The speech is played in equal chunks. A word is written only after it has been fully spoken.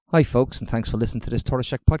Hi folks, and thanks for listening to this Tortoise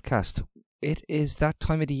Shack podcast. It is that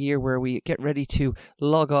time of the year where we get ready to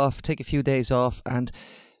log off, take a few days off, and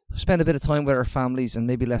spend a bit of time with our families and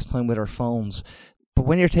maybe less time with our phones. But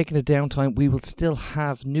when you're taking a downtime, we will still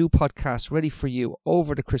have new podcasts ready for you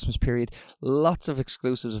over the Christmas period. Lots of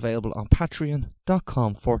exclusives available on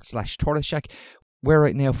patreon.com/Tortoise Shack. Where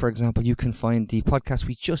right now, for example, you can find the podcast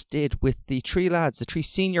we just did with the three lads, the three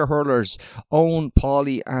senior hurlers, Owen,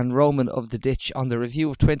 Paulie and Roman of the Ditch, on the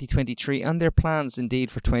review of 2023 and their plans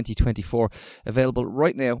indeed for 2024. Available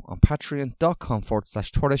right now on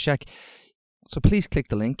patreon.com/Tortoise Shack. So please click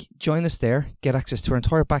the link, join us there, get access to our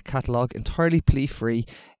entire back catalogue, entirely plea-free,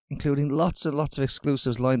 including lots and lots of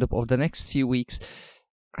exclusives lined up over the next few weeks.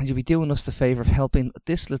 And you'll be doing us the favour of helping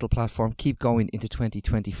this little platform keep going into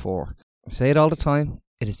 2024. I say it all the time,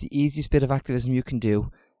 it is the easiest bit of activism you can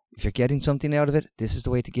do. If you're getting something out of it, this is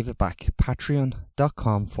the way to give it back.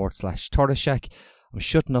 Patreon.com/Tortoise Shack. I'm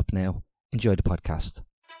shutting up now. Enjoy the podcast.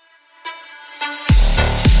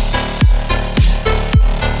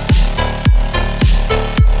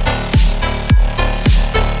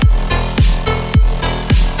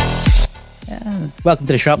 Welcome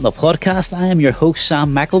to the Sharpen Up podcast. I am your host,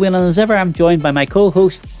 Sam McElwain, and as ever, I'm joined by my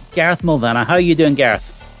co-host, Gareth Mulvanna. How are you doing,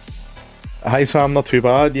 Gareth? Hi Sam, not too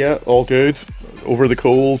bad. Yeah, all good. Over the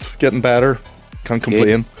cold, getting better. Can't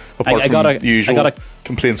complain. Good. Apart from the usual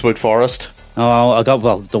complaints about Forest.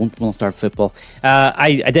 Don't start football.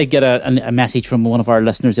 I did get a message from one of our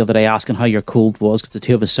listeners the other day asking how your cold was, because the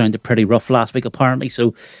two of us sounded pretty rough last week apparently.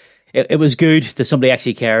 So it was good that somebody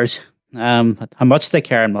actually cares. How much they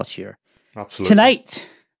care, I'm not sure. Absolutely.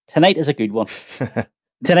 Tonight is a good one.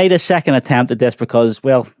 Tonight is second attempt at this because,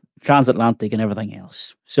 well, transatlantic and everything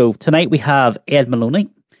else. So tonight we have Ed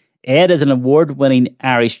Moloney. Ed is an award-winning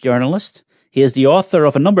Irish journalist. He is the author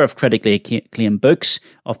of a number of critically acclaimed books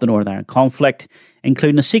of the Northern Ireland conflict,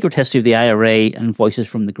 including A Secret History of the IRA and Voices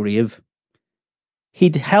from the Grave.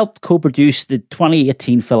 He'd helped co-produce the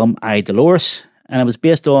 2018 film I, Dolores, and it was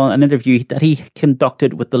based on an interview that he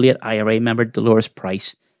conducted with the late IRA member Dolores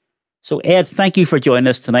Price. So Ed, thank you for joining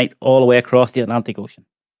us tonight all the way across the Atlantic Ocean.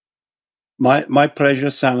 My pleasure,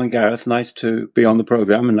 Sam and Gareth. Nice to be on the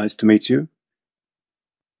programme and nice to meet you.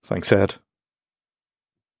 Thanks, Ed.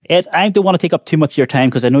 Ed, I don't want to take up too much of your time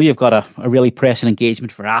because I know you've got a really pressing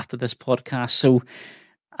engagement for after this podcast. So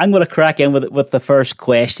I'm going to crack in with the first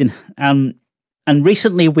question. And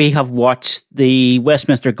recently we have watched the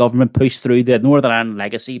Westminster government push through the Northern Ireland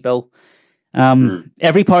Legacy Bill.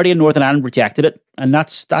 Every party in Northern Ireland rejected it, and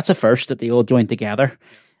that's a first that they all joined together.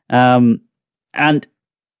 And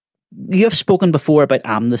you have spoken before about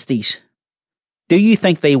amnesties. Do you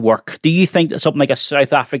think they work? Do you think that something like a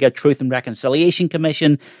South Africa Truth and Reconciliation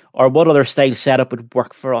Commission or what other style setup would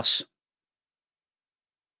work for us?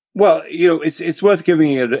 Well, it's worth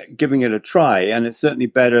giving it a try, and it's certainly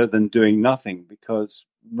better than doing nothing, because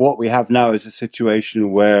what we have now is a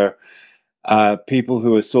situation where people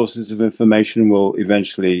who are sources of information will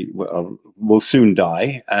soon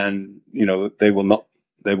die, and they will not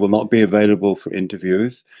be available for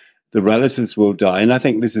interviews. The relatives will die. And I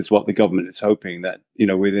think this is what the government is hoping, that,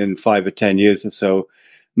 within 5 or 10 years or so,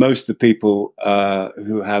 most of the people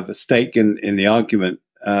who have a stake in the argument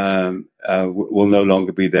will no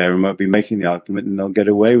longer be there and won't be making the argument, and they'll get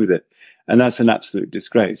away with it. And that's an absolute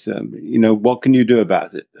disgrace. What can you do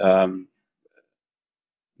about it?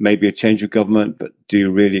 Maybe a change of government, but do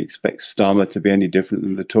you really expect Starmer to be any different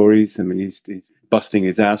than the Tories? I mean, he's busting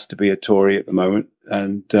his ass to be a Tory at the moment,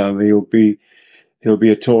 and he'll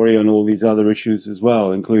be a Tory on all these other issues as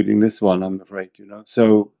well, including this one, I'm afraid,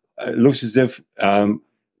 So it looks as if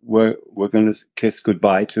we're going to kiss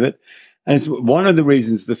goodbye to it. And it's one of the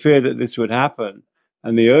reasons, the fear that this would happen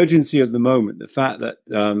and the urgency of the moment, the fact that,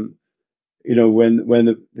 when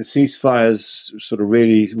the ceasefires sort of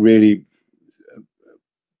really, really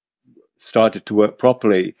started to work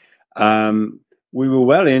properly, we were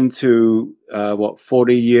well into,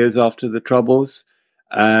 40 years after the Troubles.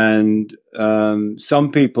 And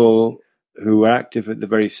some people who were active at the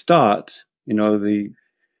very start, the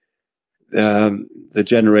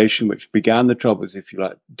generation which began the Troubles, if you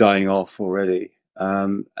like, dying off already.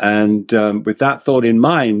 With that thought in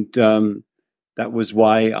mind, that was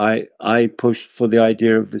why I pushed for the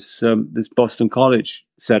idea of this Boston College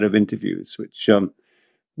set of interviews, which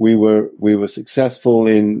we were successful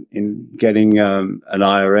in getting an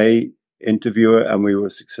IRA interviewer, and we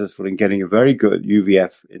were successful in getting a very good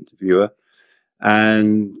UVF interviewer.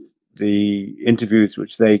 And the interviews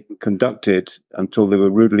which they conducted until they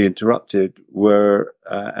were rudely interrupted were,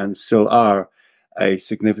 and still are, a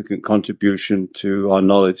significant contribution to our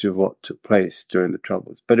knowledge of what took place during the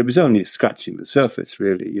Troubles. But it was only scratching the surface,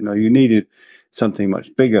 really. You needed something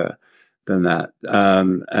much bigger than that,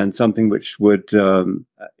 and something which would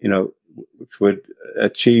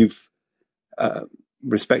achieve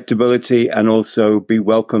respectability and also be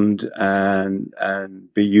welcomed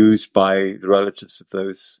and be used by the relatives of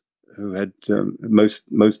those who had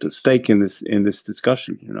most at stake in this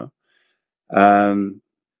discussion.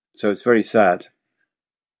 So it's very sad.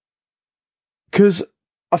 Because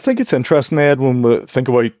I think it's interesting, Ed, when we think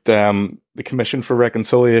about the Commission for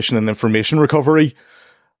Reconciliation and Information Recovery,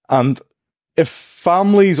 and if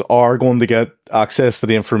families are going to get access to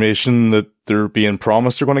the information that they're being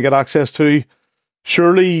promised they're going to get access to,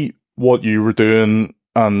 surely what you were doing,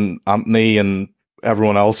 and Anthony and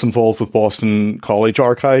everyone else involved with Boston College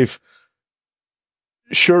Archive,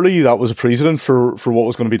 surely that was a precedent for what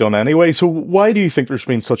was going to be done anyway. So why do you think there's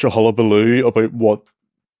been such a hullabaloo about what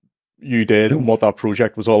you did and what that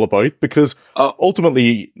project was all about? Because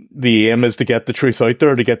ultimately the aim is to get the truth out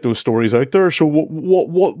there, to get those stories out there. So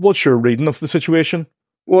what's your reading of the situation?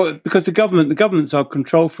 Well, because the governments are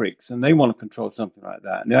control freaks, and they want to control something like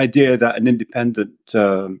that. And the idea that an independent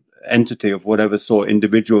entity of whatever sort,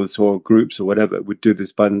 individuals or groups or whatever, would do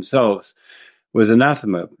this by themselves was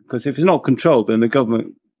anathema. Because if it's not controlled, then the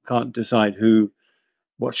government can't decide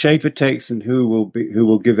what shape it takes and who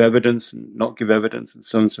will give evidence and not give evidence, and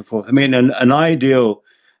so on and so forth. I mean, an ideal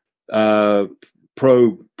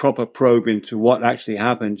proper probe into what actually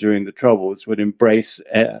happened during the Troubles would embrace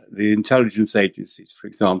the intelligence agencies, for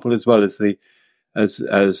example, as well as the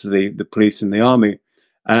police and the army.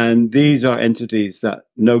 And these are entities that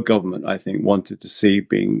no government, I think, wanted to see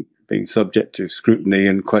being subject to scrutiny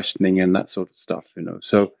and questioning and that sort of stuff.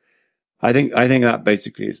 So I think that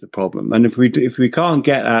basically is the problem. And if we can't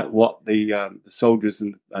get at what the soldiers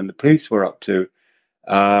and the police were up to,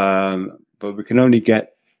 but we can only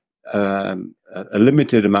get a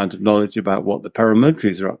limited amount of knowledge about what the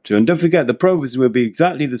paramilitaries are up to. And don't forget, the Provers will be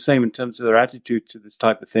exactly the same in terms of their attitude to this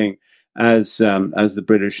type of thing as the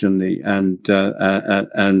British and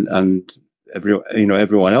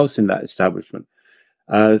everyone else in that establishment.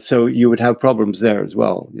 So you would have problems there as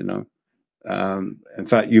well. In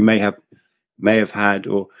fact, you may have had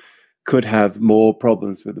or could have more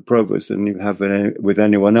problems with the Provers than you have with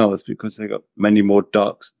anyone else, because they got many more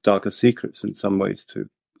darker secrets in some ways to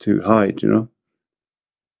hide.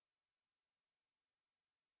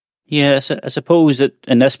 Yeah, I suppose that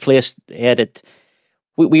in this place, Ed,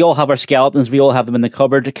 we all have our skeletons. We all have them in the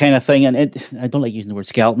cupboard, kind of thing. And I don't like using the word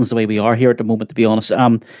skeletons the way we are here at the moment, to be honest.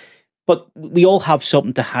 But we all have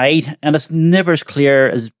something to hide, and it's never as clear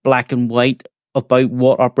as black and white about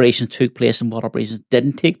what operations took place and what operations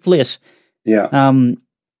didn't take place. Yeah.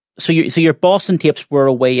 So your Boston tapes were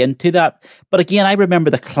a way into that. But again, I remember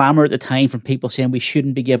the clamour at the time from people saying we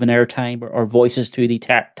shouldn't be giving airtime or voices to the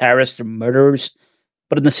terrorists or murderers.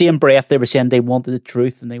 But in the same breath, they were saying they wanted the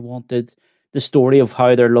truth and they wanted the story of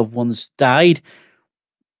how their loved ones died.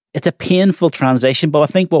 It's a painful transition, but I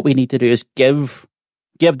think what we need to do is give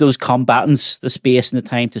those combatants the space and the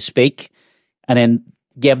time to speak, and then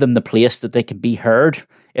give them the place that they can be heard.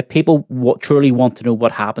 If people truly want to know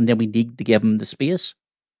what happened, then we need to give them the space.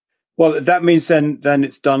 Well, that means then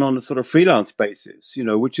it's done on a sort of freelance basis,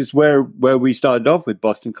 which is where we started off with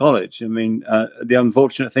Boston College. I mean, the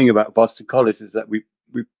unfortunate thing about Boston College is that we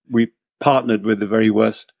partnered with the very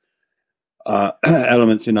worst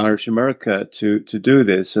elements in Irish America to do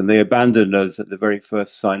this, and they abandoned us at the very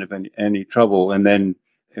first sign of any trouble, and then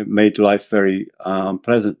it made life very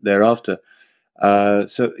unpleasant thereafter.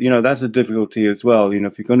 So that's a difficulty as well.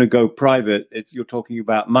 If you're going to go private, you're talking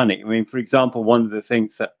about money. I mean, for example, one of the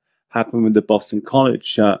things that happened with the Boston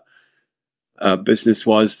College business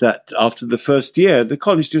was that after the first year, the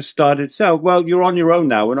college just started saying, "Well, you're on your own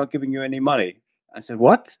now. We're not giving you any money." I said,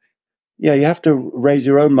 "What?" "Yeah, you have to raise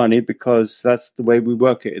your own money because that's the way we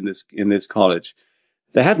work it in this college."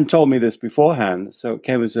 They hadn't told me this beforehand, so it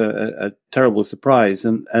came as a terrible surprise.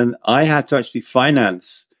 And I had to actually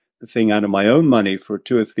finance the thing out of my own money for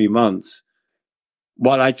 2 or 3 months,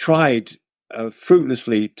 while I tried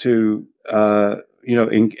fruitlessly to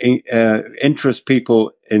interest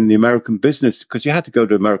people in the American business, because you had to go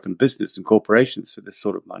to American business and corporations for this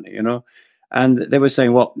sort of money, And they were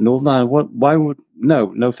saying, "Well, no, why would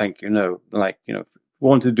no, thank you, no."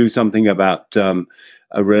 Want to do something about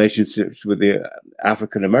a relationship with the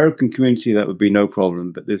African American community, that would be no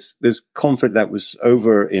problem. But this conflict that was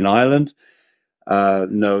over in Ireland,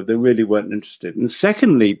 no, they really weren't interested. And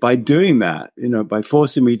secondly, by doing that, by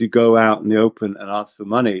forcing me to go out in the open and ask for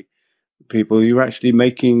money, people, you're actually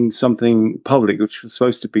making something public, which was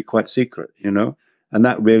supposed to be quite secret, And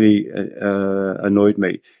that really annoyed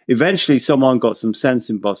me. Eventually, someone got some sense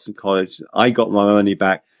in Boston College. I got my money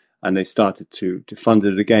back, and they started to fund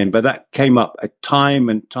it again. But that came up time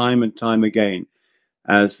and time again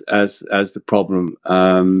as the problem,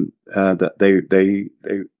 that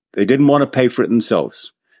they didn't want to pay for it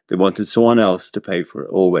themselves. They wanted someone else to pay for it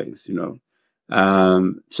always, so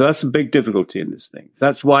that's a big difficulty in this thing.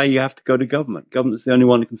 That's why you have to go to government. Government's the only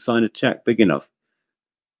one who can sign a check big enough.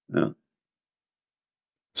 Yeah.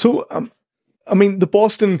 So, the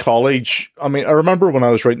Boston College, I remember when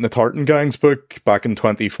I was writing the Tartan Gang's book back in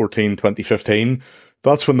 2014, 2015,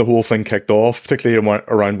 that's when the whole thing kicked off, particularly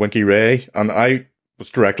around Winky Ray. And I was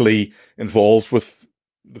directly involved with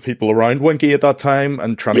the people around Winky at that time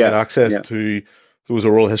and trying to get access to those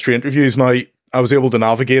oral history interviews. Now, I was able to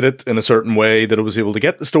navigate it in a certain way that I was able to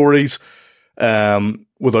get the stories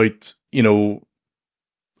without,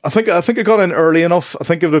 I think I got in early enough. I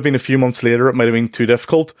think if it had been a few months later, it might have been too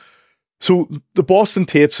difficult. So the Boston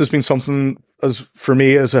tapes has been something, as for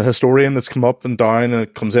me as a historian, that's come up and down, and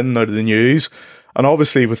it comes in and out of the news. And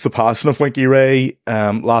obviously with the passing of Winky Ray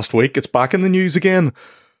last week, it's back in the news again.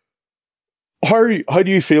 How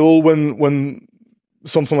do you feel when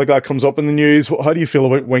something like that comes up in the news? How do you feel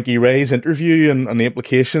about Winky Ray's interview and the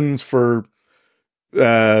implications for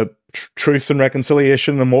truth and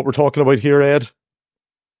reconciliation and what we're talking about here, Ed?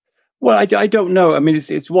 Well, I don't know.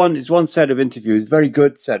 It's one set of interviews, very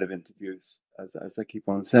good set of interviews, as I keep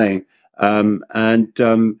on saying. Well,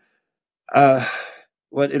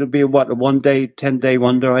 it'll be a 10-day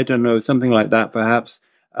wonder. I don't know, something like that, perhaps.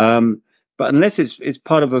 But unless it's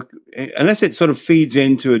part of unless it sort of feeds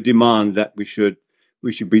into a demand that we should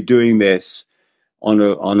be doing this on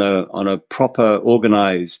a proper,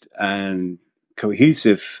 organized and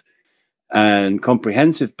cohesive and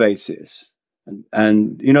comprehensive basis.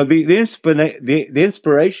 And the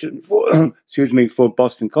inspiration for for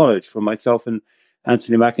Boston College, for myself and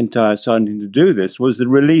Anthony McIntyre starting to do this, was the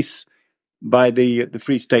release by the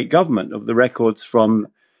Free State government of the records from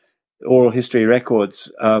oral history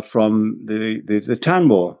records from the Tan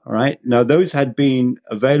War. All right, now those had been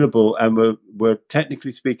available and were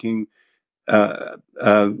technically speaking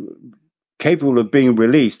capable of being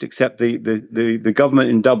released, except the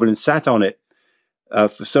government in Dublin sat on it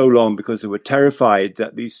for so long because they were terrified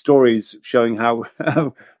that these stories showing how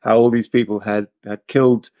all these people had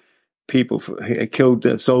killed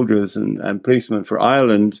soldiers and policemen for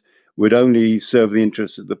Ireland would only serve the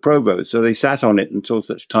interests of the provost. So they sat on it until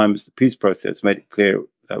such time as the peace process made it clear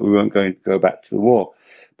that we weren't going to go back to the war.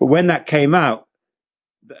 But when that came out,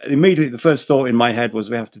 immediately the first thought in my head was,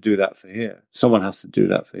 we have to do that for here. Someone has to do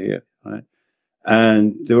that for here, right?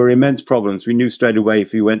 And there were immense problems. We knew straight away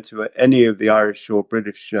if we went to any of the Irish or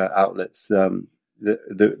British outlets,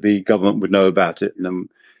 the government would know about it, and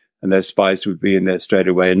their spies would be in there straight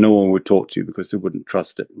away, and no one would talk to you because they wouldn't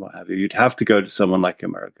trust it and what have you. You'd have to go to someone like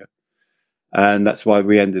America. And that's why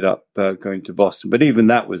we ended up going to Boston. But even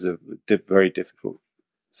that was a very difficult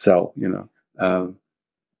sell,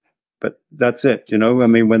 but that's it,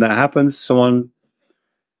 when that happens, someone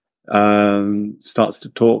starts to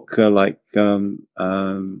talk like the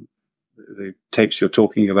tapes you're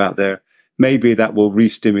talking about there, maybe that will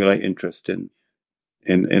re-stimulate interest in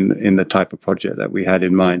the type of project that we had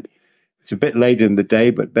in mind. It's a bit late in the day,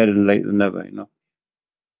 but better than late than never,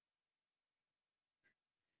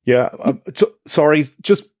 Yeah, sorry,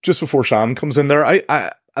 just before Shan comes in there,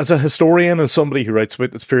 I as a historian and somebody who writes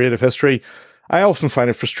about this period of history, I often find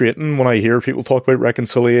it frustrating when I hear people talk about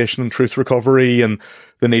reconciliation and truth recovery and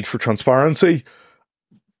the need for transparency.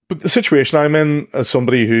 But the situation I'm in, as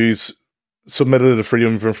somebody who's submitted a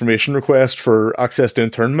Freedom of Information request for access to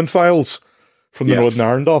internment files from the Northern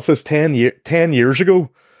Ireland office 10 years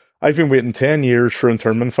ago, I've been waiting 10 years for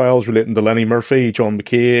internment files relating to Lenny Murphy, John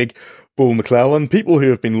McCaig, Bo McClellan, people who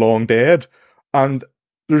have been long dead. And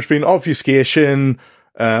there's been obfuscation.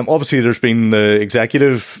 Obviously, there's been the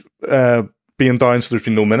executive being down, so there's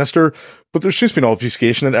been no minister. But there's just been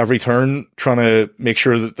obfuscation at every turn, trying to make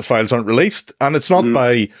sure that the files aren't released. And it's not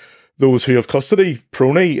by those who have custody.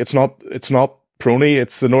 Prony, it's not Prony,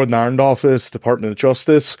 it's the Northern Ireland office, Department of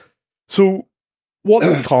Justice. So what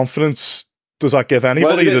confidence does that give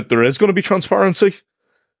anybody that there is going to be transparency?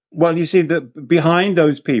 Well, you see, that behind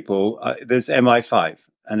those people, there's MI5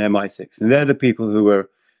 and MI6, and they're the people who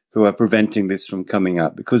are preventing this from coming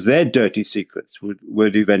out, because their dirty secrets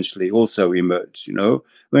would eventually also emerge.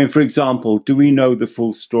 For example, do we know the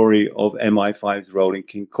full story of MI5's role in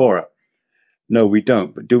Kincora? No, we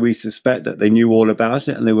don't. But do we suspect that they knew all about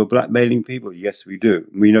it and they were blackmailing people? Yes, we do.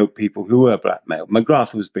 We know people who were blackmailed.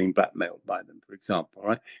 McGrath was being blackmailed by them, for example,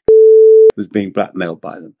 right? Was being blackmailed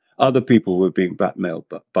by them. Other people were being blackmailed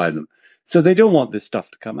by them. So they don't want this stuff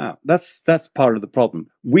to come out. That's part of the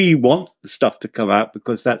problem. We want the stuff to come out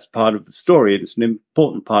because that's part of the story. It's an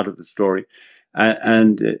important part of the story.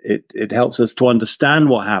 And it helps us to understand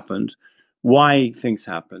what happened, why things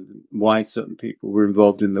happened, why certain people were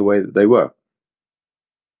involved in the way that they were.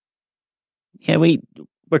 Yeah,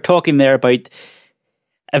 we're talking there about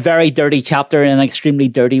a very dirty chapter in an extremely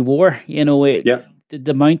dirty war. You know,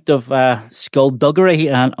 the amount of skullduggery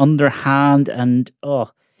and underhand and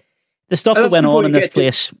the stuff that went on in this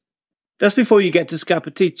place. That's before you get to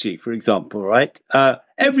Scappaticci, for example, right?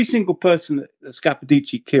 Every single person that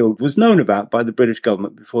Scappaticci killed was known about by the British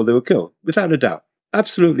government before they were killed, without a doubt.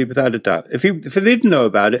 Absolutely, without a doubt. If they didn't know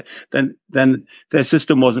about it, then their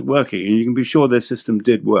system wasn't working, and you can be sure their system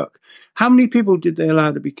did work. How many people did they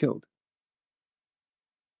allow to be killed?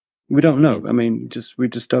 We don't know. I mean, we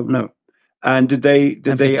just don't know. And did they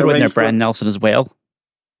throw in their Brian Nelson as well?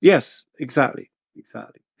 Yes, exactly.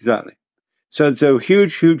 So it's a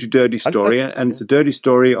huge, huge dirty story, and it's a dirty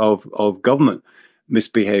story of government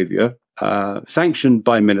misbehavior, sanctioned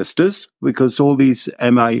by ministers, because all these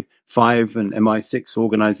MI5 and MI6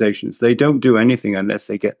 organizations, they don't do anything unless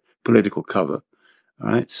they get political cover. All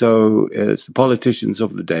right. So it's the politicians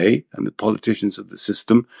of the day and the politicians of the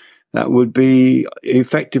system that would be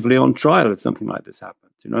effectively on trial if something like this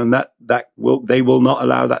happened, and they will not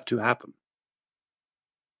allow that to happen.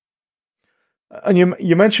 And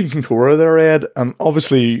you mentioned Kincora there, Ed, and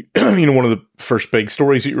obviously, one of the first big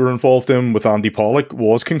stories that you were involved in with Andy Pollock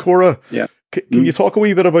was Kincora. Yeah. Can you talk a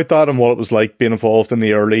wee bit about that and what it was like being involved in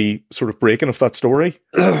the early sort of breaking of that story?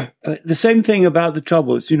 The same thing about the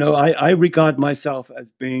Troubles. I regard myself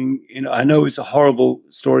as being, I know it's a horrible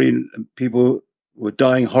story and people were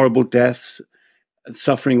dying horrible deaths and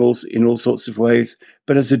suffering in all sorts of ways.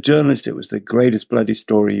 But as a journalist, it was the greatest bloody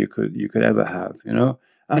story you could ever have,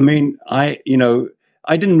 I mean, I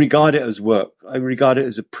didn't regard it as work. I regard it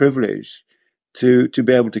as a privilege to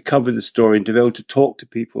be able to cover the story and to be able to talk to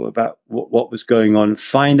people about what was going on,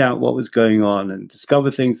 find out what was going on, and discover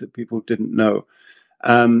things that people didn't know.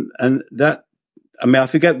 And that, I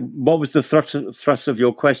forget what was the thrust of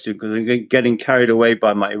your question, because I'm getting carried away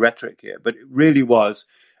by my rhetoric here. But it really was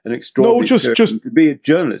an extraordinary just to be a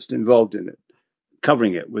journalist involved in it,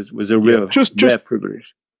 covering it was a real rare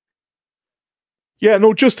privilege. Yeah,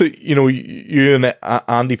 no, just that, you and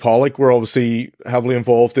Andy Pollock were obviously heavily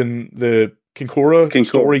involved in the Kincora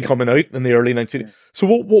story coming out in the early 1980s. Yeah. So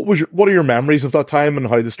what are your memories of that time and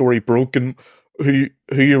how the story broke and who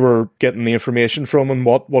you were getting the information from and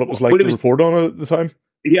what it was like to report on it at the time?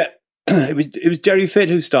 Yeah, it was Jerry Fitt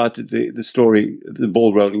who started the story, the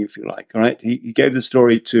ball rolling, if you like. All right, he gave the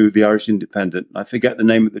story to the Irish Independent. I forget the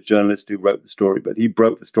name of the journalist who wrote the story, but he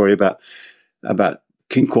broke the story about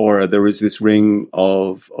Kincora. There was this ring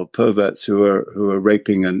of perverts who are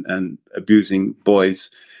raping and abusing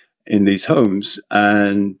boys in these homes,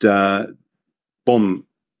 and a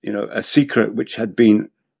secret which had been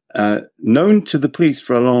known to the police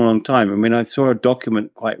for a long, long time. I mean, I saw a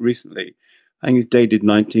document quite recently. I think it's dated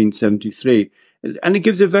 1973, and it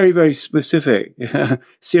gives a very, very specific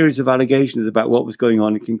series of allegations about what was going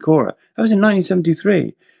on in Kincora. That was in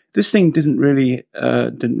 1973. This thing didn't really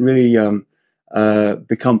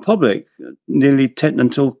become public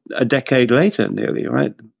until a decade later, nearly,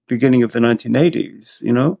 right? The beginning of the 1980s,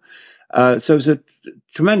 So it was a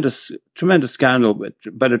tremendous scandal,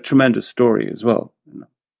 but a tremendous story as well.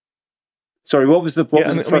 Sorry, what was the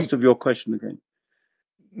thrust of your question again?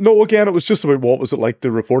 No, again, it was just about what was it like to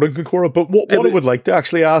report on Kincora, but what I would like to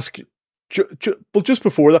actually ask, just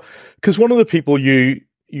before that, because one of the people you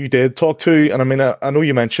did talk to, and I mean, I know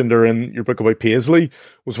you mentioned her in your book about Paisley,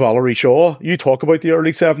 was Valerie Shaw. You talk about the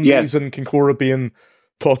early 70s and Kincora being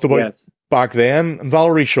talked about back then, and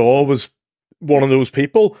Valerie Shaw was one of those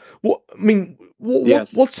people.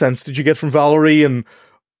 What sense did you get from Valerie and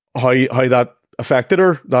how that affected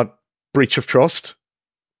her, that breach of trust?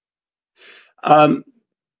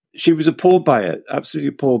 She was appalled by it, absolutely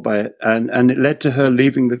appalled by it, and it led to her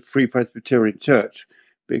leaving the Free Presbyterian Church,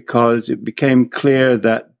 because it became clear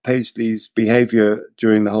that Paisley's behavior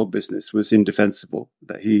during the whole business was indefensible,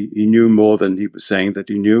 that he knew more than he was saying that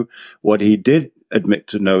he knew. What he did admit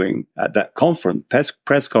to knowing at that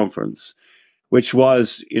press conference, which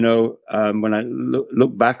was, when I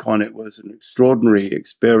look back on it, was an extraordinary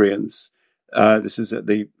experience. This is at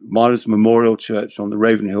the Martyrs Memorial Church on the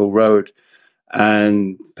Ravenhill Road.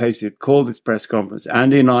 And Paisley had called this press conference.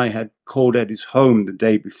 Andy and I had called Eddie's home the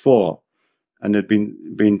day before. and had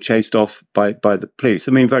been chased off by the police.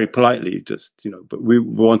 I mean, very politely, just, but we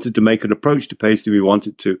wanted to make an approach to Paisley. We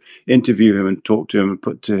wanted to interview him and talk to him and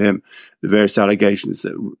put to him the various allegations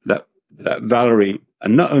that Valerie,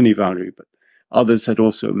 and not only Valerie, but others had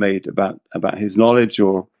also made about his knowledge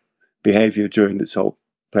or behavior during this whole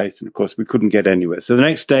place. And of course, we couldn't get anywhere. So the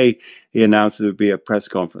next day, he announced there would be a press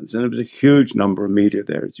conference, and there was a huge number of media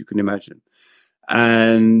there, as you can imagine.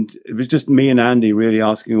 And it was just me and Andy really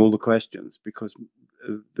asking all the questions, because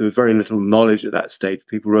there was very little knowledge at that stage.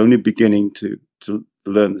 People were only beginning to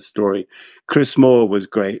learn the story. Chris Moore was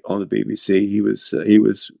great on the BBC.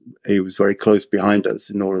 He was very close behind us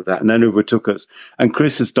in all of that, and then overtook us. And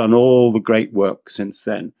Chris has done all the great work since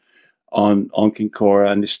then on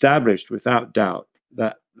Kincora, and established without doubt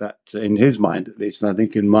that in his mind, at least, and I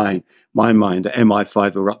think in my mind, that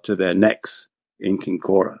MI5 are up to their necks in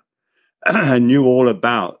Kincora. I knew all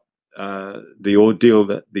about the ordeal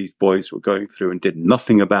that these boys were going through and did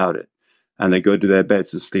nothing about it. And they go to their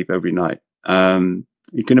beds and sleep every night.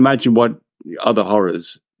 You can imagine what other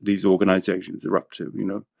horrors these organizations are up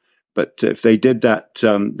to, But if they did that,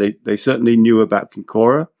 they certainly knew about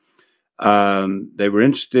Kincora. They were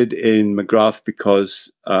interested in McGrath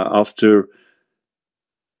because after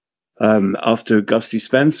Gusty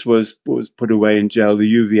Spence was put away in jail,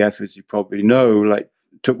 the UVF, as you probably know,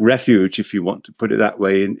 took refuge, if you want to put it that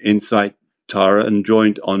way, inside Tara, and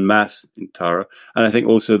joined en masse in Tara. And I think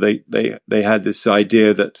also they had this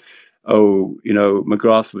idea that,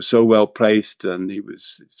 McGrath was so well placed, and he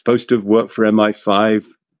was supposed to have worked for MI5,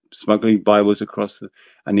 smuggling Bibles across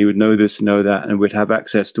and he would know this, know that, and would have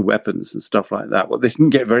access to weapons and stuff like that. Well, they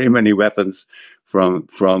didn't get very many weapons from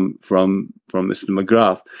Mr.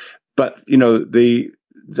 McGrath, but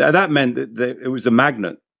that meant that it was a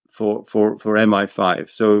magnet for MI5.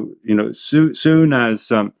 So, soon as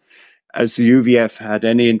the UVF had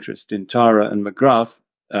any interest in Tara and McGrath,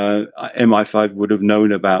 MI5 would have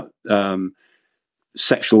known about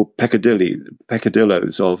sexual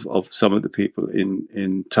peccadillos of some of the people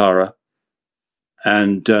in Tara,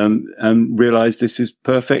 and realized this is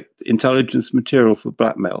perfect intelligence material for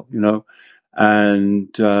blackmail,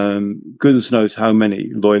 and goodness knows how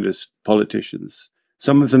many loyalist politicians.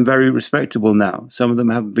 Some of them very respectable now. Some of them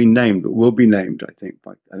haven't been named, but will be named, I think.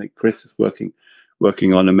 I think Chris is working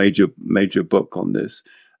on a major book on this.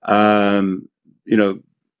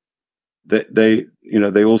 They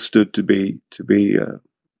all stood to be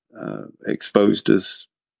exposed as,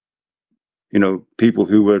 people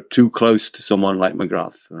who were too close to someone like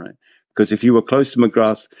McGrath, right? Because if you were close to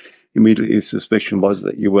McGrath, immediately the suspicion was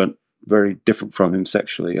that you weren't very different from him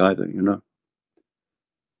sexually either,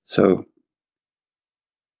 So.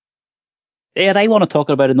 Ed, I want to talk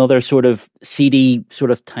about another sort of seedy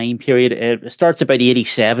sort of time period. It starts about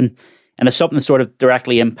 87, and it's something that sort of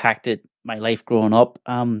directly impacted my life growing up.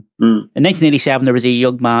 In 1987, there was a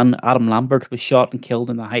young man, Adam Lambert, was shot and killed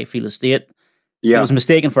in the Highfield estate. Yeah. He was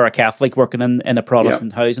mistaken for a Catholic working in a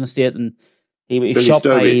Protestant housing estate, and he was shot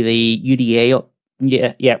by the UDA.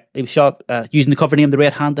 Yeah, he was shot using the cover name the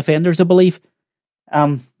Red Hand Defenders, I believe.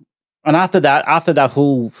 And after that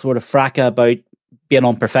whole sort of fracas about being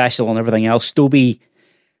unprofessional and everything else, Stobie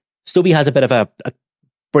has a bit of a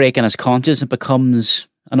break in his conscience and becomes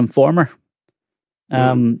an informer.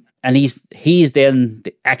 And he's then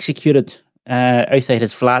executed outside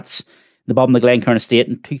his flats in the bottom of the Glencairn estate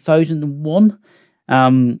in 2001.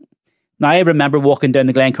 Now, I remember walking down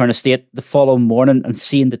the Glencairn estate the following morning and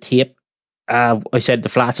seeing the tape outside the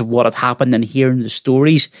flats of what had happened and hearing the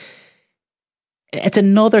stories. It's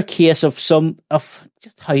another case of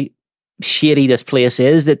just how shady this place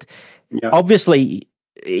is, that obviously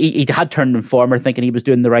he had turned informer thinking he was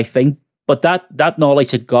doing the right thing, but that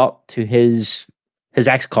knowledge had got to his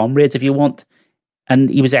ex-comrades, if you want, and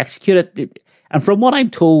he was executed. And from what I'm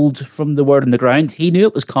told from the word on the ground, he knew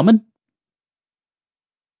it was coming. I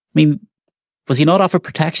mean, was he not offered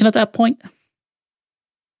protection at that point?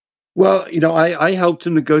 Well, I helped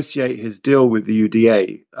him negotiate his deal with the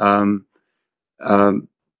UDA. I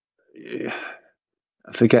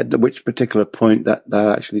forget which particular point that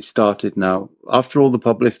actually started now. After all the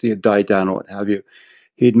publicity had died down or what have you,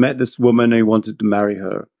 he'd met this woman and he wanted to marry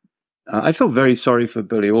her. I felt very sorry for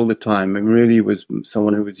Billy all the time. He really was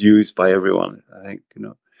someone who was used by everyone, I think,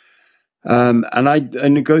 And I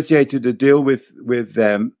negotiated a deal with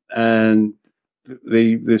them, and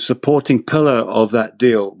the supporting pillar of that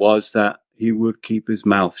deal was that he would keep his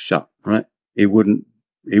mouth shut, right? He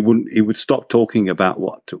would stop talking about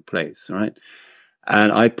what took place, right?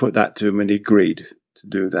 And I put that to him, and he agreed to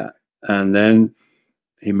do that. And then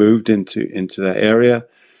he moved into that area.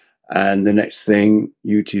 And the next thing,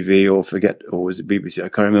 UTV or was it BBC? I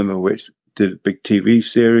can't remember which, did a big TV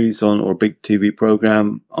series or a big TV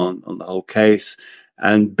program on the whole case.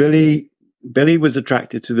 And Billy was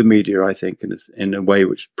attracted to the media, I think, in a way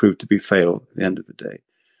which proved to be fatal at the end of the day.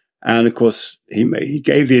 And of course, he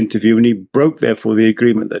gave the interview, and he broke, therefore, the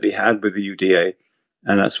agreement that he had with the UDA,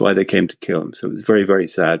 and that's why they came to kill him. So it was very, very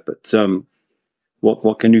sad. But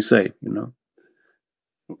what can you say?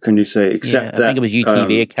 What can you say except that I think it was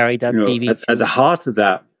UTV carried that TV. At the heart of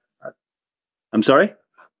that, I'm sorry.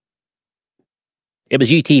 It was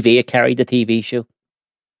UTV. It carried the TV show.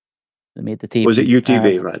 They made the TV. Was it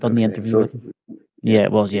UTV? Right. Done the interview with. Yeah,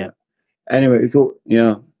 it was. Yeah. Anyway, it's all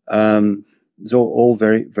it's all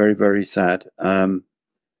very, very, very sad.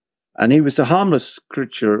 And he was a harmless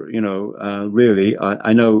creature, really.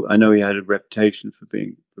 I know he had a reputation for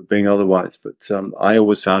being otherwise, but I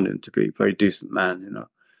always found him to be a very decent man,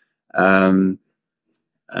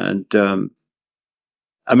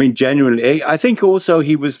 I mean, genuinely, I think also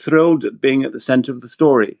he was thrilled at being at the center of the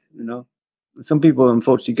story, Some people,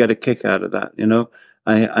 unfortunately, get a kick out of that,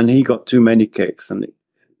 and he got too many kicks, and it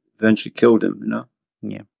eventually killed him,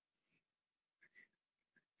 Yeah.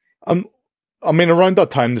 I mean, around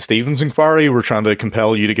that time, the Stevens inquiry were trying to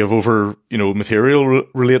compel you to give over, material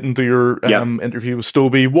relating to your interview with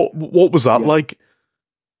Stobie. What was that like?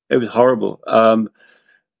 It was horrible.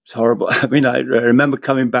 It's horrible. I mean, I remember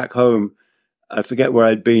coming back home. I forget where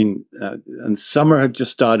I'd been, and summer had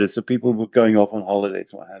just started, so people were going off on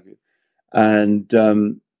holidays, what have you.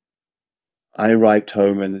 And I arrived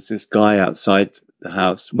home, and there's this guy outside the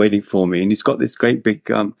house waiting for me, and he's got this great big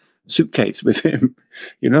suitcase with him,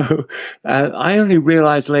 I only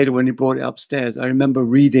realized later when he brought it upstairs. I remember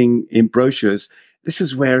reading in brochures, this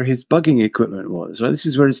is where his bugging equipment was, right? This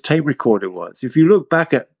is where his tape recorder was. If you look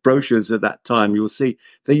back at brochures at that time, you'll see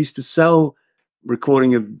they used to sell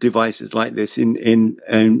recording of devices like this in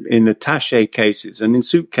attaché cases and in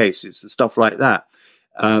suitcases and stuff like that.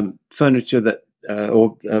 Furniture that,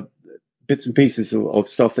 or bits and pieces of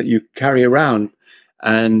stuff that you carry around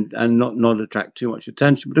and not attract too much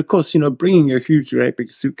attention. But of course, bringing a huge, great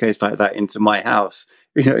big suitcase like that into my house,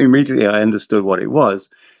 immediately I understood what it was.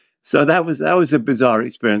 So that was a bizarre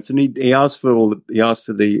experience. And he asked for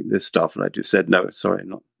the stuff, and I just said, no, sorry,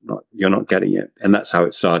 not, you're not getting it. And that's how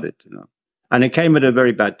it started, And it came at a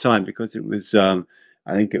very bad time because it was, I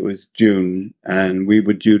think it was June, and we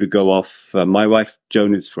were due to go off. My wife,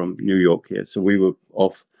 Joan, is from New York here. So we were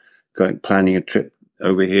off planning a trip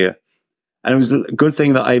over here. And it was a good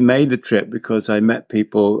thing that I made the trip because I met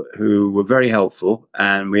people who were very helpful,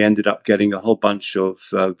 and we ended up getting a whole bunch of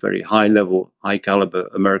very high caliber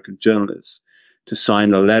American journalists to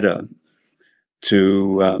sign a letter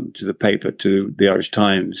to the paper, to the Irish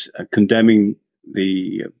Times, condemning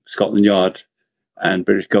the Scotland Yard and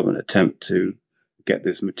British government attempt to get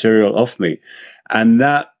this material off me. And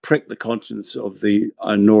that pricked the conscience of the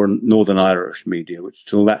Northern Irish media, which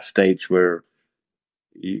till that stage were,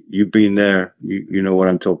 you've been there, you know what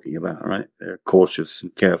I'm talking about, right? They're cautious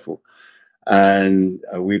and careful. And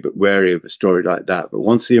a wee bit wary of a story like that. But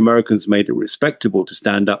once the Americans made it respectable to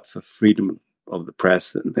stand up for freedom of the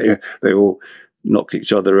press, then they all knocked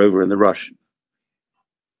each other over in the rush.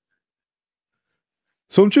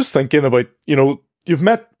 So I'm just thinking about, you've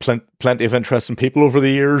met plenty of interesting people over the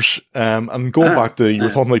years, and going back to, you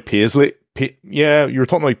were talking about Paisley. You were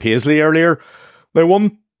talking about Paisley earlier. Now,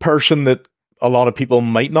 one person that a lot of people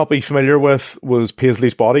might not be familiar with was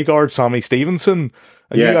Paisley's bodyguard, Sammy Stevenson.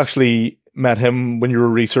 And you actually met him when you were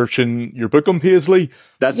researching your book on Paisley.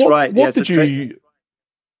 That's right. What did you...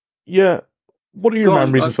 What are your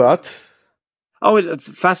memories of that? Oh, it's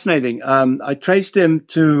fascinating. I traced him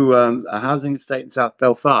to a housing estate in South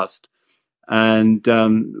Belfast and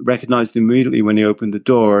recognized him immediately when he opened the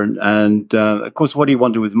door. And of course, what he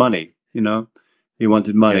wanted was money, He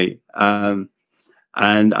wanted money. Yeah.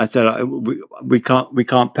 And I said, we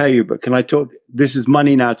can't pay you, but can I talk? This is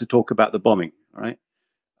money now to talk about the bombing, right?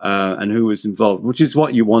 And who was involved, which is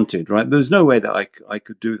what you wanted, right? There's no way that I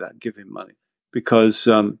could do that, give him money, because,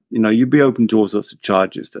 you'd be open to all sorts of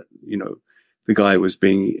charges that, the guy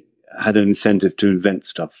had an incentive to invent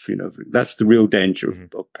stuff, That's the real danger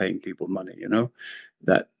of paying people money,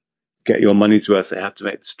 that get your money's worth. They have to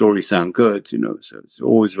make the story sound good, so it's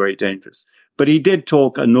always very dangerous. But he did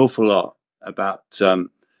talk an awful lot about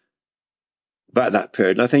that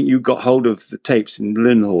period. I think you got hold of the tapes in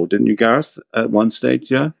Linhall, didn't you, Gareth, at one stage?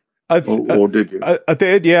 Yeah, or did you? I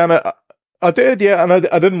did, yeah, and I did, yeah, and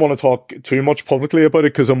I didn't want to talk too much publicly about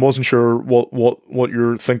it because I wasn't sure what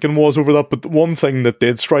your thinking was over that. But one thing that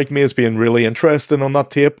did strike me as being really interesting on that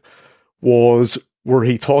tape was where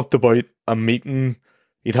he talked about a meeting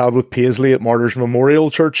he'd had with Paisley at Martyrs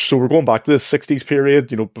Memorial Church. So we're going back to the 60s period,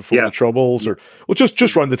 before the Troubles, or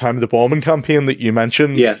just around the time of the bombing campaign that you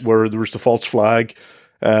mentioned, where there was the false flag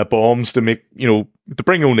bombs to make, to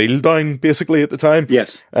bring O'Neill down, basically, at the time.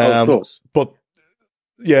 Yes, of course. But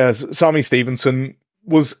yeah, Sammy Stevenson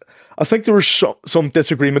was, I think there was some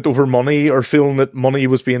disagreement over money, or feeling that money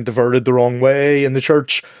was being diverted the wrong way in the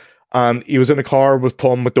church. And he was in a car with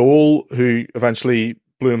Tom McDowell, who eventually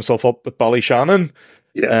blew himself up at Ballyshannon.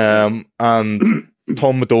 Yeah. And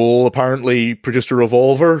Tom McDowell apparently produced a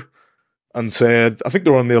revolver and said, I think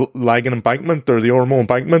they were on the Lagan embankment or the Ormo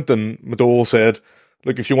embankment, and McDowell said,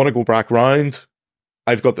 look, if you want to go back round,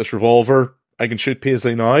 I've got this revolver, I can shoot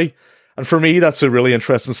Paisley now. And for me, that's a really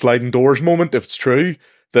interesting sliding doors moment, if it's true,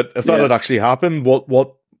 that if that had actually happened,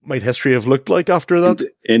 what might history have looked like after that?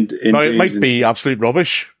 Now, it might be absolute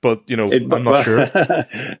rubbish, but, I'm not sure.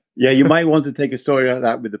 Yeah, you might want to take a story like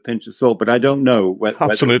that with a pinch of salt, but I don't know whether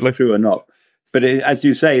it's true or not. But as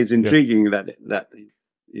you say, it's intriguing that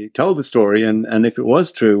he told the story, and if it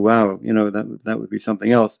was true, wow, that would be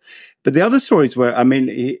something else. But the other stories were, I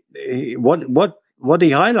mean, what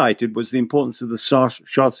he highlighted was the importance of the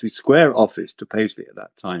Shaftesbury Square office to Paisley at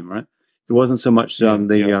that time, right? It wasn't so much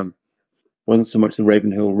wasn't so much the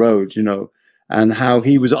Ravenhill Road, and how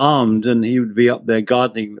he was armed and he would be up there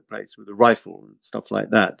guarding the place with a rifle and stuff like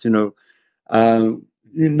that,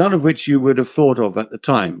 none of which you would have thought of at the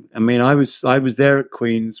time. I mean, I was there at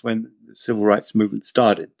Queen's when the civil rights movement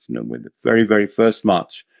started, with the very, very first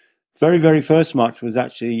march. Very, very first march was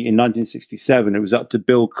actually in 1967. It was up to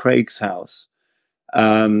Bill Craig's house.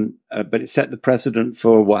 But it set the precedent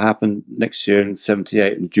for what happened next year in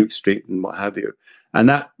 78 in Duke Street and what have you. And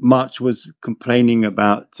that march was complaining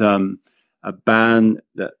about a ban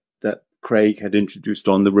that Craig had introduced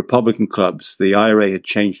on the Republican clubs. The IRA had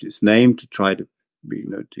changed its name to try to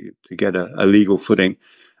get a legal footing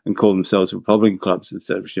and call themselves Republican clubs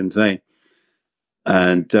instead of Sinn Féin.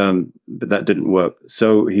 And but that didn't work.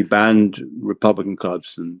 So he banned Republican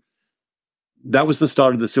clubs, and that was the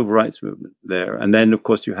start of the civil rights movement there. And then, of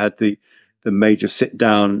course, you had the major sit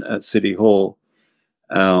down at City Hall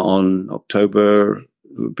on October,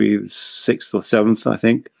 it would be 6th or 7th, I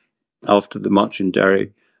think, after the march in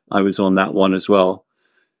Derry. I was on that one as well.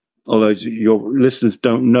 Although your listeners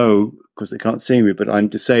don't know, because they can't see me, but I'm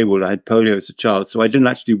disabled. I had polio as a child, so I didn't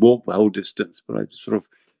actually walk the whole distance, but I just sort of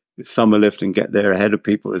thumb a lift and get there ahead of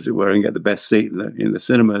people, as it were, and get the best seat in the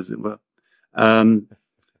cinema, as it were.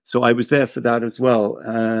 So I was there for that as well.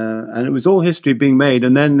 And it was all history being made.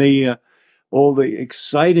 And then all the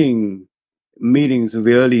exciting meetings of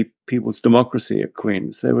the early People's Democracy at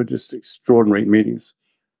Queen's, they were just extraordinary meetings,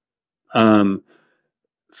 full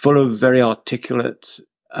of very articulate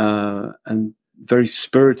and very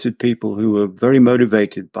spirited people who were very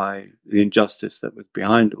motivated by the injustice that was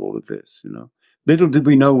behind all of this, Little did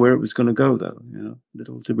we know where it was going to go, though,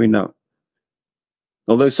 little did we know.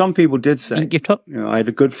 Although some people did say, I had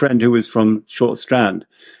a good friend who was from Short Strand,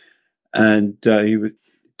 and he would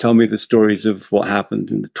tell me the stories of what happened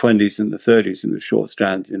in the 20s and the 30s in the Short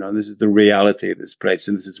Strand, and this is the reality of this place,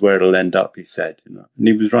 and this is where it'll end up, he said, and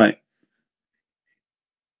he was right.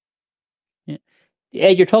 Yeah,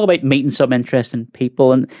 you're talking about meeting some interesting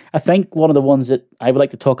people, and I think one of the ones that I would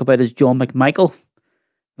like to talk about is John McMichael.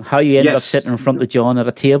 How you ended up sitting in front of John at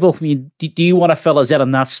a table. I mean, do you want to fill us in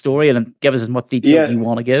on that story and give us as much detail you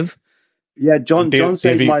want to give? Yeah, John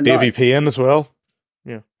saved my life. Davy Payne as well.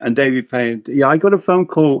 Yeah. And Davy Payne. Yeah, I got a phone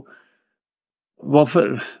call. Well,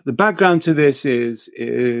 for the background to this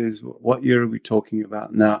is what year are we talking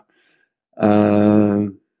about now?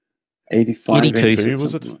 85. 82,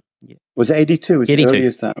 was it? Was it 82? Was 82. It early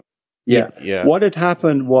as that? Yeah. What had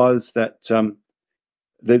happened was that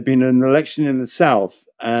there'd been an election in the South,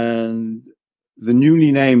 and the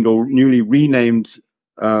newly named or newly renamed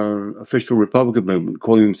official Republican movement,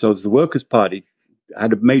 calling themselves the Workers' Party,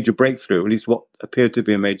 had a major breakthrough, at least what appeared to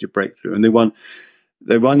be a major breakthrough. And they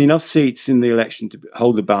won enough seats in the election to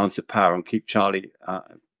hold the balance of power and keep Charlie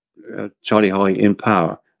Hoy in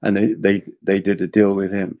power. And they did a deal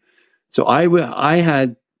with him. So I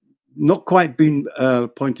had not quite been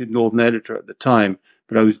appointed Northern editor at the time,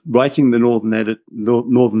 but I was writing the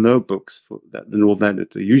Northern notebooks that the Northern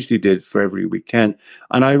editor usually did for every weekend.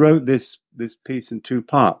 And I wrote this piece in two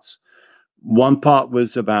parts. One part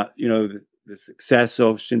was about, the success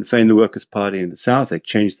of Sinn Féin, the Workers' Party in the South. They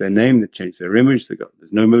changed their name, they changed their image,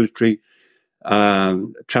 there's no military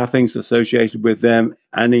trappings associated with them.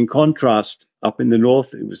 And in contrast, up in the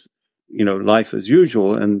North, it was, life as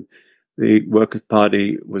usual. And the Workers'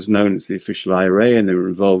 Party was known as the official IRA, and they were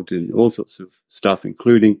involved in all sorts of stuff,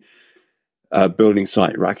 including building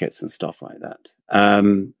site rackets and stuff like that.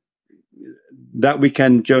 That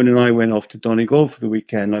weekend, Joan and I went off to Donegal for the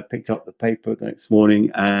weekend. I picked up the paper the next morning,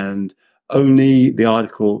 and only the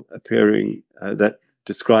article appearing that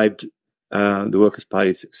described the Workers'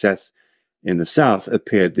 Party's success in the South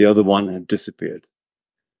appeared. The other one had disappeared.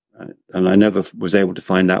 Right? And I never was able to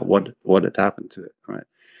find out what had happened to it. Right?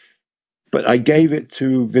 But I gave it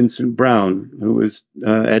to Vincent Brown, who was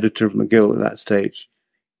editor of McGill at that stage.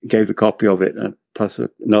 Gave a copy of it, plus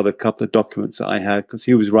another couple of documents that I had, because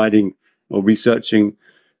he was writing or researching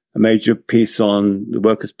a major piece on the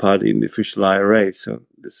Workers' Party and the official IRA. So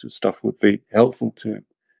this stuff would be helpful to him.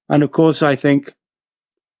 And of course, I think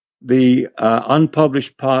the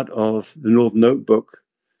unpublished part of the North Notebook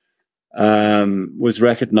was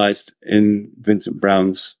recognized in Vincent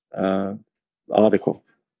Brown's article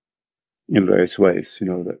in various ways.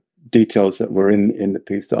 The details that were in the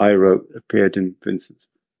piece that I wrote appeared in Vincent's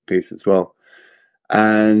piece as well.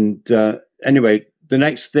 And anyway, the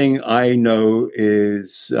next thing I know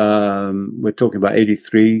is we're talking about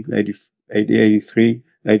 83, I guess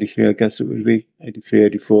it would be, 83,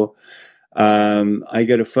 84. I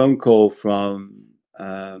get a phone call from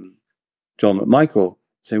John McMichael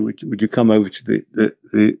saying, would you come over to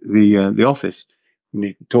the office? We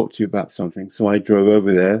need to talk to you about something. So I drove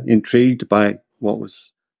over there, intrigued by what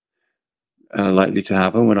was likely to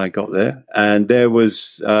happen when I got there. And there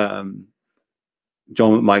was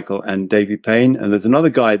John McMichael and Davy Payne, and there's another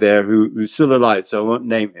guy there who's still alive, so I won't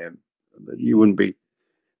name him. But it wouldn't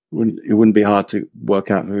be hard to work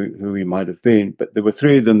out who he might have been. But there were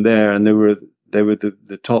three of them there, and they were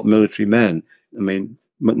the top military men. I mean,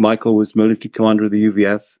 McMichael was military commander of the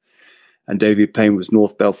UVF, and Davy Payne was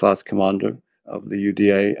North Belfast commander of the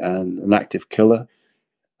UDA and an active killer.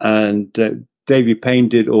 And Davy Payne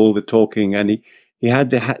did all the talking, and he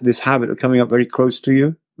had this habit of coming up very close to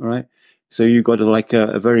you, right? So you got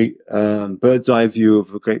a very bird's eye view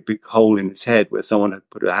of a great big hole in his head where someone had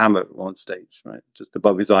put a hammer on stage, right, just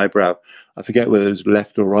above his eyebrow. I forget whether it was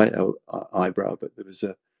left or right eyebrow, but there was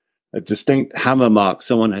a distinct hammer mark.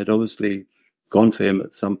 Someone had obviously gone for him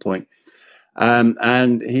at some point.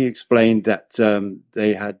 And he explained that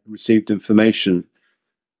they had received information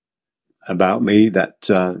about me that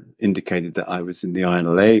indicated that I was in the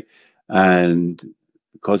INLA, and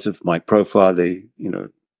because of my profile, they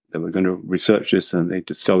were going to research this, and they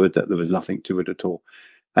discovered that there was nothing to it at all.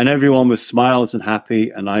 And everyone was smiles and happy,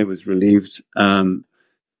 and I was relieved to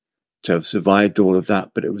have survived all of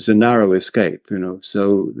that. But it was a narrow escape,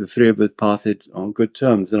 So the three of us parted on good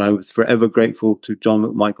terms, and I was forever grateful to John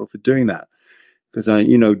McMichael for doing that, because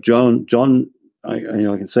John, I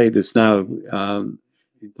can say this now,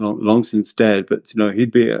 long since dead, but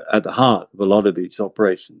he'd be at the heart of a lot of these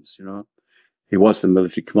operations. He was the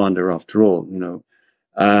military commander after all.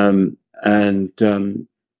 I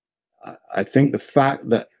think the fact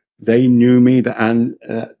that they knew me, and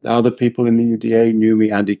other people in the UDA knew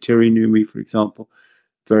me. Andy Tyrrell knew me, for example,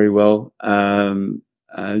 very well.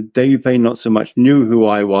 Davy Payne not so much knew who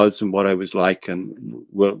I was and what I was like, and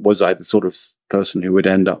was I the sort of person who would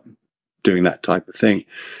end up doing that type of thing.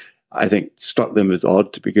 I think struck them as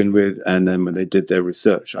odd to begin with, and then when they did their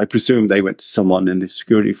research, I presume they went to someone in the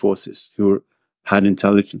security forces who had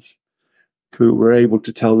intelligence, who were able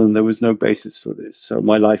to tell them there was no basis for this. So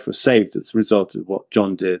my life was saved as a result of what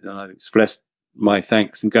John did, and I've expressed my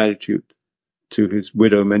thanks and gratitude to his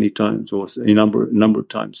widow many times, or a number of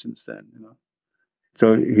times since then.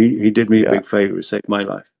 So he did me a big favor, to save my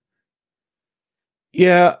life.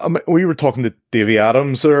 Yeah, we were talking to Davy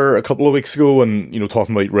Adams there a couple of weeks ago, and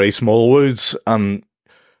talking about Ray Smallwood's, and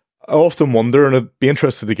I often wonder, and I'd be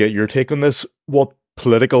interested to get your take on this, what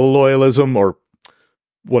political loyalism, or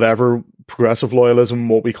whatever progressive loyalism,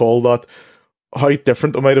 what we call that, how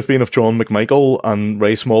different it might have been if John McMichael and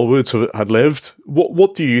Ray Smallwood had lived.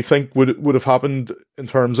 What do you think would have happened in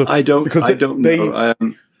terms of? I don't know.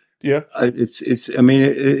 Yeah,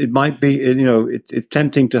 it might be. It's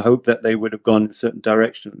tempting to hope that they would have gone in certain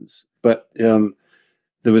directions, but there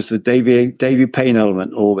was the Davy Payne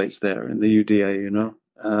element always there in the UDA.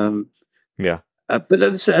 Yeah. But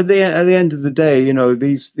at the end of the day,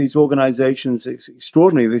 these organizations, it's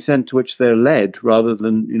extraordinary the extent to which they're led, rather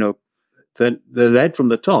than they're led from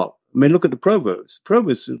the top. I mean, look at the provosts.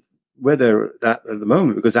 Provosts are where they're at the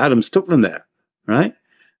moment because Adams took them there, right?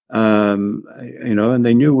 And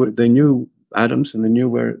they knew Adams, and they knew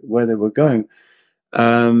where they were going.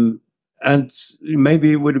 And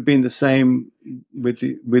maybe it would have been the same with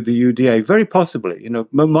the UDA, very possibly.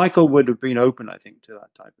 Michael would have been open, I think, to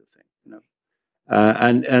that type of thing.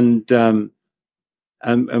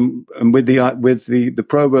 And with the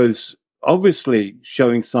provosts obviously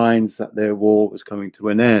showing signs that their war was coming to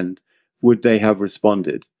an end, would they have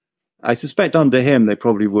responded? I suspect under him, they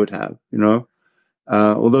probably would have,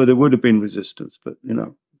 although there would have been resistance, but,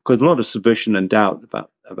 because a lot of suspicion and doubt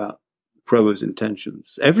about Provo's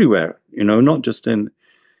intentions everywhere, not just in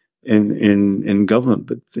government,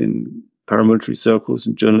 but in paramilitary circles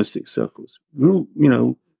and journalistic circles.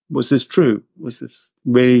 Was this true? Was this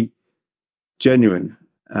really genuine?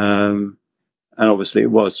 And obviously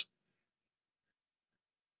it was.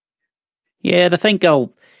 Yeah, I think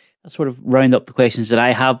I'll sort of round up the questions that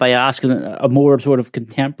I have by asking a more sort of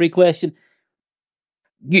contemporary question.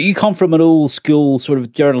 You come from an old school sort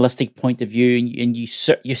of journalistic point of view, and you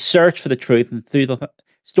search for the truth, and through the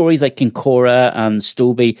stories like Kincora and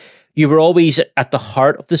Stobie, you were always at the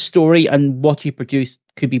heart of the story, and what you produced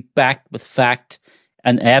could be backed with fact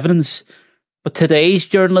and evidence. But today's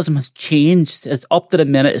journalism has changed. It's up to the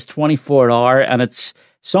minute. It's 24-hour, and it's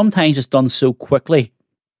done so quickly.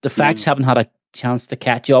 The facts haven't had a chance to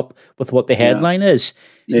catch up with what the headline is.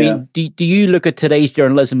 I mean, do you look at today's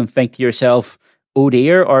journalism and think to yourself, oh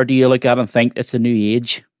dear, or do you look at it and think it's a new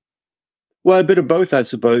age? Well, a bit of both, I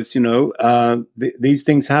suppose. These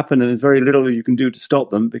things happen, and there's very little you can do to stop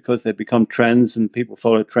them because they become trends, and people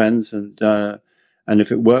follow trends. And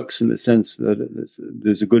if it works in the sense that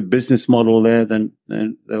there's a good business model there, then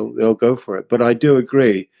they'll go for it. But I do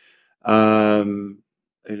agree.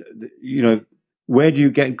 Where do you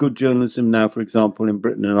get good journalism now? For example, in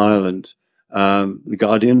Britain and Ireland, The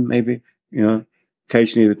Guardian, maybe.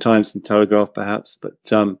 Occasionally the Times and Telegraph, perhaps. But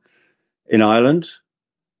in Ireland,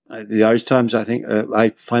 the Irish Times, I think I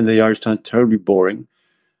find the Irish Times terribly boring.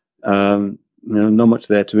 Not much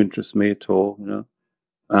there to interest me at all.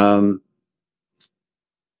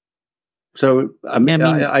 So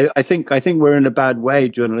I think we're in a bad way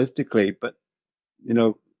journalistically, but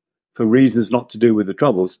for reasons not to do with the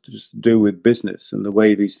Troubles, just to do with business and the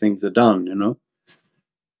way these things are done.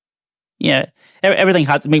 Yeah, everything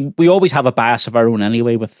has. I mean, we always have a bias of our own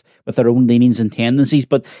anyway, with our own leanings and tendencies.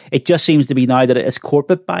 But it just seems to be now that it's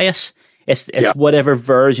corporate bias. It's whatever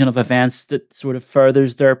version of events that sort of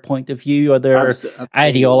furthers their point of view or their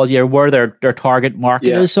ideology or where their target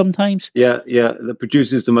market is sometimes. Yeah, that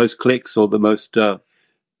produces the most clicks or the most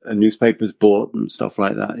newspapers bought and stuff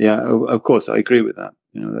like that. Yeah, of course, I agree with that.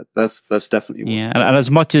 That's definitely and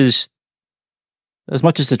as much as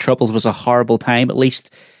the Troubles was a horrible time, at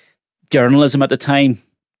least journalism at the time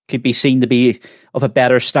could be seen to be of a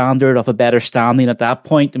better standard, of a better standing at that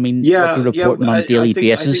point. I mean, what you're reporting on a daily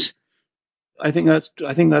basis. I think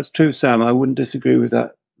that's true, Sam. I wouldn't disagree with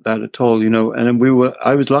that at all. And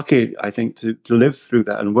I was lucky, I think, to live through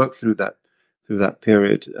that and work through that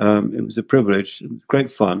period. It was a privilege. It was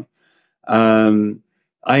great fun.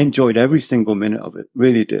 I enjoyed every single minute of it.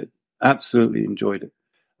 Really did. Absolutely enjoyed it.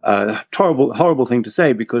 Horrible thing to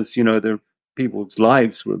say because, people's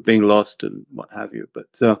lives were being lost and what have you.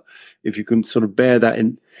 But if you can sort of bear that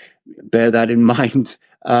in mind,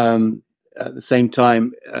 at the same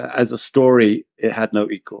time, as a story, it had no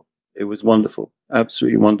equal. It was wonderful.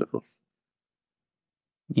 Absolutely wonderful.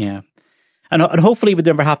 Yeah. And hopefully we'd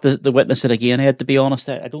never have to witness it again, Ed, to be honest.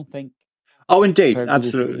 I don't think. Oh, indeed.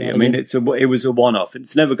 Absolutely. I mean, it was a one-off.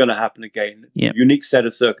 It's never going to happen again. Yeah. Unique set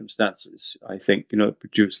of circumstances, I think,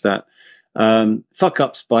 produced that.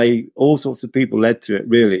 Fuck-ups by all sorts of people led to it,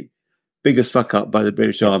 really. Biggest fuck-up by the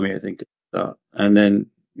British Army, I think. And then,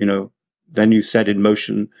 then you set in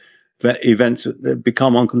motion events that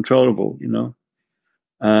become uncontrollable,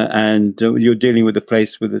 and you're dealing with a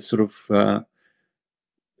place with a sort of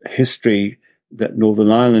history that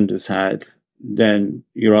Northern Ireland has had, then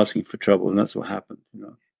you're asking for trouble, and that's what happened,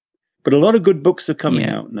 But a lot of good books are coming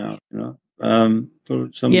out now, for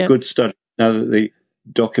some good study now that the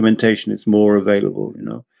documentation is more available,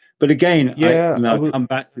 But again, I come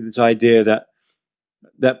back to this idea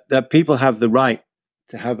that people have the right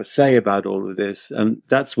to have a say about all of this, and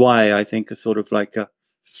that's why I think a sort of like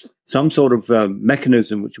some sort of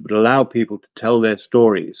mechanism which would allow people to tell their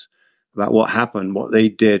stories about what happened, what they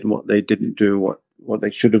did, what they didn't do, what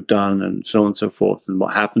they should have done, and so on and so forth, and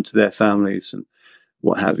what happened to their families and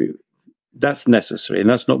what have you. That's necessary, and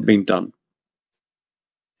that's not being done.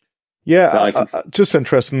 Yeah, just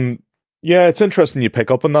interesting. Yeah, it's interesting you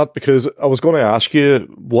pick up on that because I was going to ask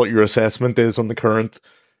you what your assessment is on the current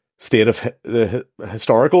state of the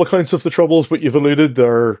historical accounts of the Troubles, but you've alluded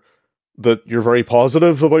there that you're very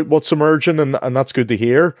positive about what's emerging, and that's good to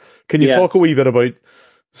hear. Can you talk a wee bit about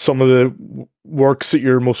some of the works that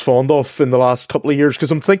you're most fond of in the last couple of years?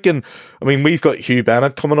 Because I'm thinking, we've got Hugh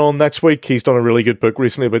Bennett coming on next week. He's done a really good book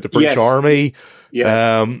recently about the British Army.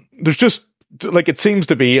 Yeah. There's just, it seems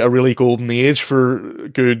to be a really golden age for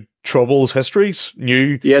good Troubles histories,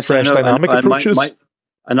 new, yes, fresh, dynamic approaches.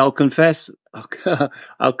 And I'll confess,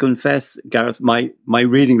 Gareth, my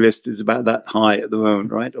reading list is about that high at the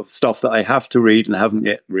moment, right? Of stuff that I have to read and haven't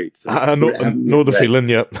yet read. So I know the feeling,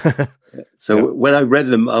 yeah. So when I read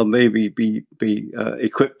them, I'll maybe be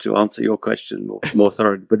equipped to answer your question more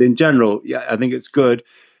thoroughly. But in general, yeah, I think it's good.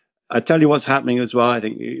 I tell you what's happening as well. I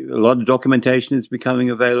think a lot of documentation is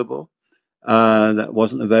becoming available that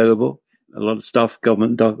wasn't available. A lot of stuff,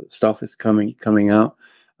 government stuff, is coming out,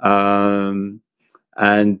 and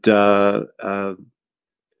I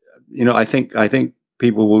think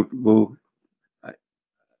people will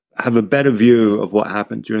have a better view of what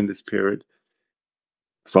happened during this period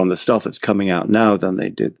from the stuff that's coming out now than they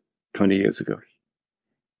did 20 years ago.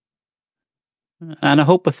 And I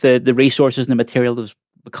hope with the resources and the material that's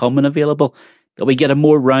becoming available, that we get a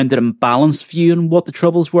more rounded and balanced view on what the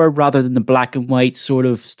Troubles were, rather than the black and white sort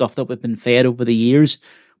of stuff that we've been fed over the years.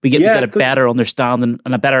 We get a better understanding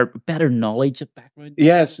and a better knowledge of background.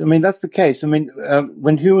 Yes, I mean, that's the case. I mean,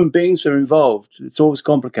 when human beings are involved, it's always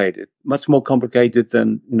complicated, much more complicated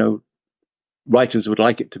than, writers would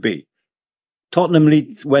like it to be. Tottenham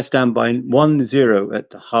leads West Ham by 1-0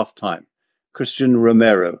 at half-time. Christian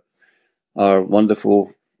Romero, our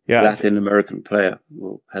wonderful Latin American player,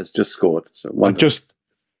 has just scored. So I just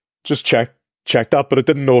checked that, but I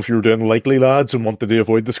didn't know if you were doing likely lads and wanted to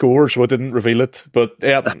avoid the score, so I didn't reveal it. But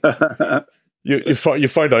yeah, you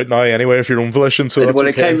find out now anyway if your own volition. So that's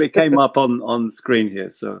okay. It came up on the screen here,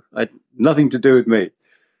 so nothing to do with me.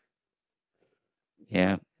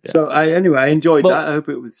 Yeah. So I enjoyed that. I hope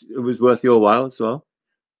it was worth your while as well.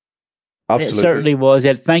 Absolutely, it certainly was.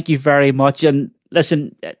 Ed, thank you very much. And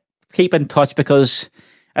listen, keep in touch, because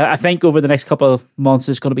I think over the next couple of months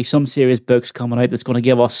there's going to be some serious books coming out that's going to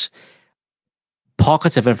give us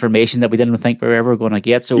pockets of information that we didn't think we were ever going to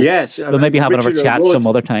get. So yes, we'll maybe have another chat some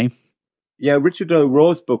other time. Yeah, Richard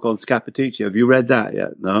O'Rourke's book on Scappaticci. Have you read that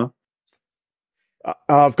yet? No?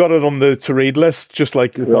 I've got it on the to read list, just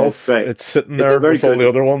like it's sitting there with all the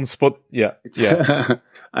other ones. But yeah.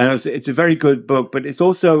 I know it's a very good book, but it's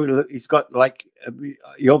also, he's got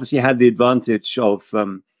he obviously had the advantage of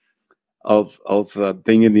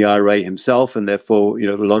being in the IRA himself, and therefore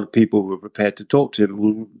a lot of people were prepared to talk to him.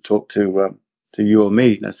 Wouldn't talk to you or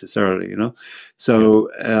me necessarily,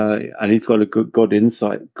 So and he's got a good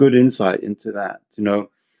insight into that,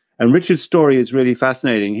 And Richard's story is really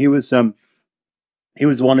fascinating. He was one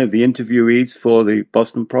of the interviewees for the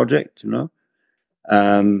Boston Project, and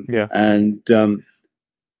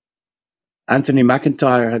Anthony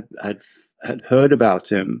McIntyre had heard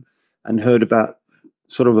about him and heard about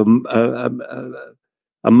sort of a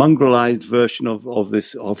mongrelized version of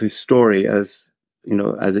his story as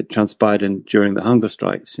it transpired during the hunger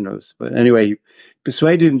strikes, But anyway, he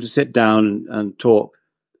persuaded him to sit down and talk.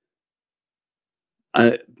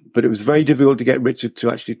 But it was very difficult to get Richard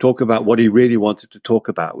to actually talk about what he really wanted to talk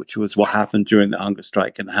about, which was what happened during the hunger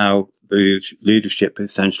strike and how the leadership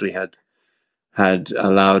essentially had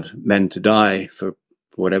allowed men to die for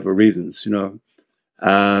whatever reasons,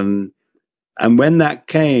 And when that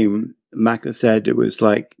came, Macca said it was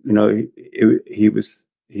like,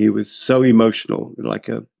 he was so emotional, like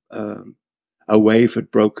a wave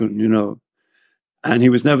had broken, and I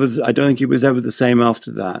don't think he was ever the same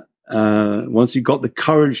after that. Once he got the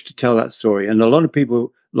courage to tell that story, and a lot of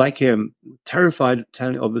people like him terrified of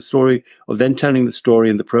telling the story the story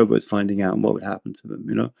and the provost finding out what would happen to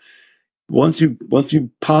them. Once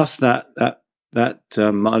you pass that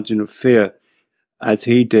margin of fear, as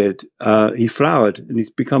he did, he flowered, and he's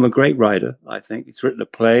become a great writer. I think he's written a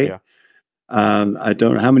play. Yeah. I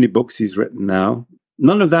don't know how many books he's written now.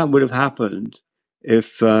 None of that would have happened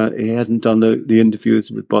if he hadn't done the interviews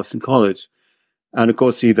with Boston College. And of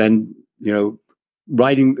course, he then,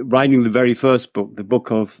 writing the very first book, the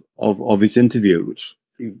book of his interview, which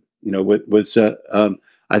was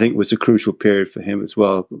I think was a crucial period for him as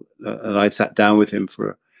well. And I sat down with him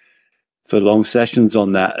for long sessions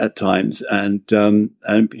on that at times, and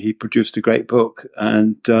he produced a great book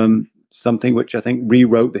and something which I think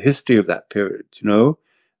rewrote the history of that period,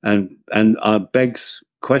 and begs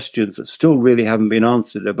questions that still really haven't been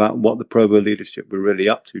answered about what the Provo leadership were really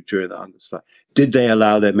up to during the hunger strike. Did they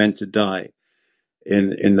allow their men to die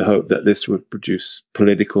in the hope that this would produce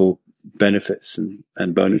political benefits and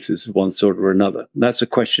bonuses of one sort or another? That's a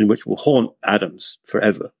question which will haunt Adams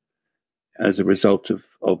forever as a result of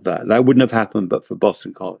that. That wouldn't have happened but for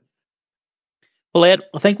Boston College. Well, Ed,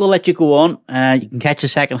 I think we'll let you go on. You can catch the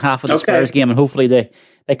second half of the Spurs game, and hopefully they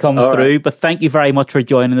come through. Right. But thank you very much for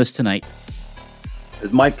joining us tonight.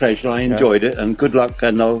 It's my pleasure. I enjoyed it, and good luck.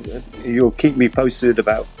 And you'll keep me posted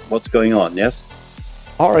about what's going on. Yes.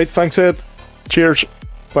 All right, thanks, Ed. Cheers.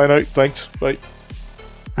 Bye now. Thanks. Bye.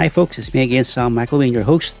 Hi, folks. It's me again, Sam McElwain, your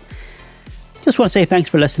host. Just want to say thanks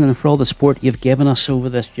for listening and for all the support you've given us over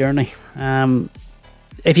this journey.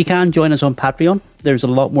 If you can, join us on Patreon. There's a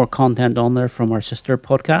lot more content on there from our sister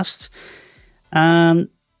podcasts. And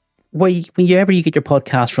wherever you get your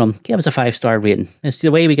podcast from, give us a 5-star rating. It's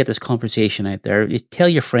the way we get this conversation out there. You tell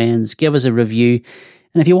your friends, give us a review.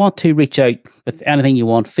 And if you want to reach out with anything you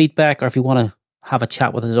want, feedback, or if you want to have a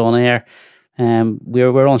chat with us on air,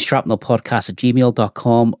 we're on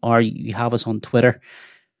shrapnelpodcast@gmail.com, or you have us on Twitter.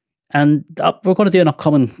 And we're going to do an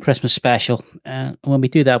upcoming Christmas special. When we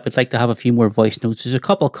do that, we'd like to have a few more voice notes. There's a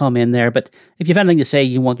couple come in there, but if you have anything to say,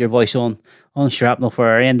 you want your voice on Shrapnel for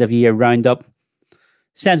our end of year roundup,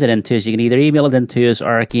 send it in to us. You can either email it in to us,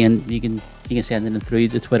 or again, you can send it in through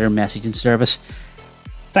the Twitter messaging service.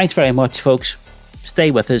 Thanks very much, folks. Stay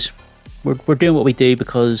with us. We're doing what we do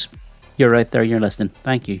because you're out there, you're listening.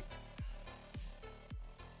 Thank you.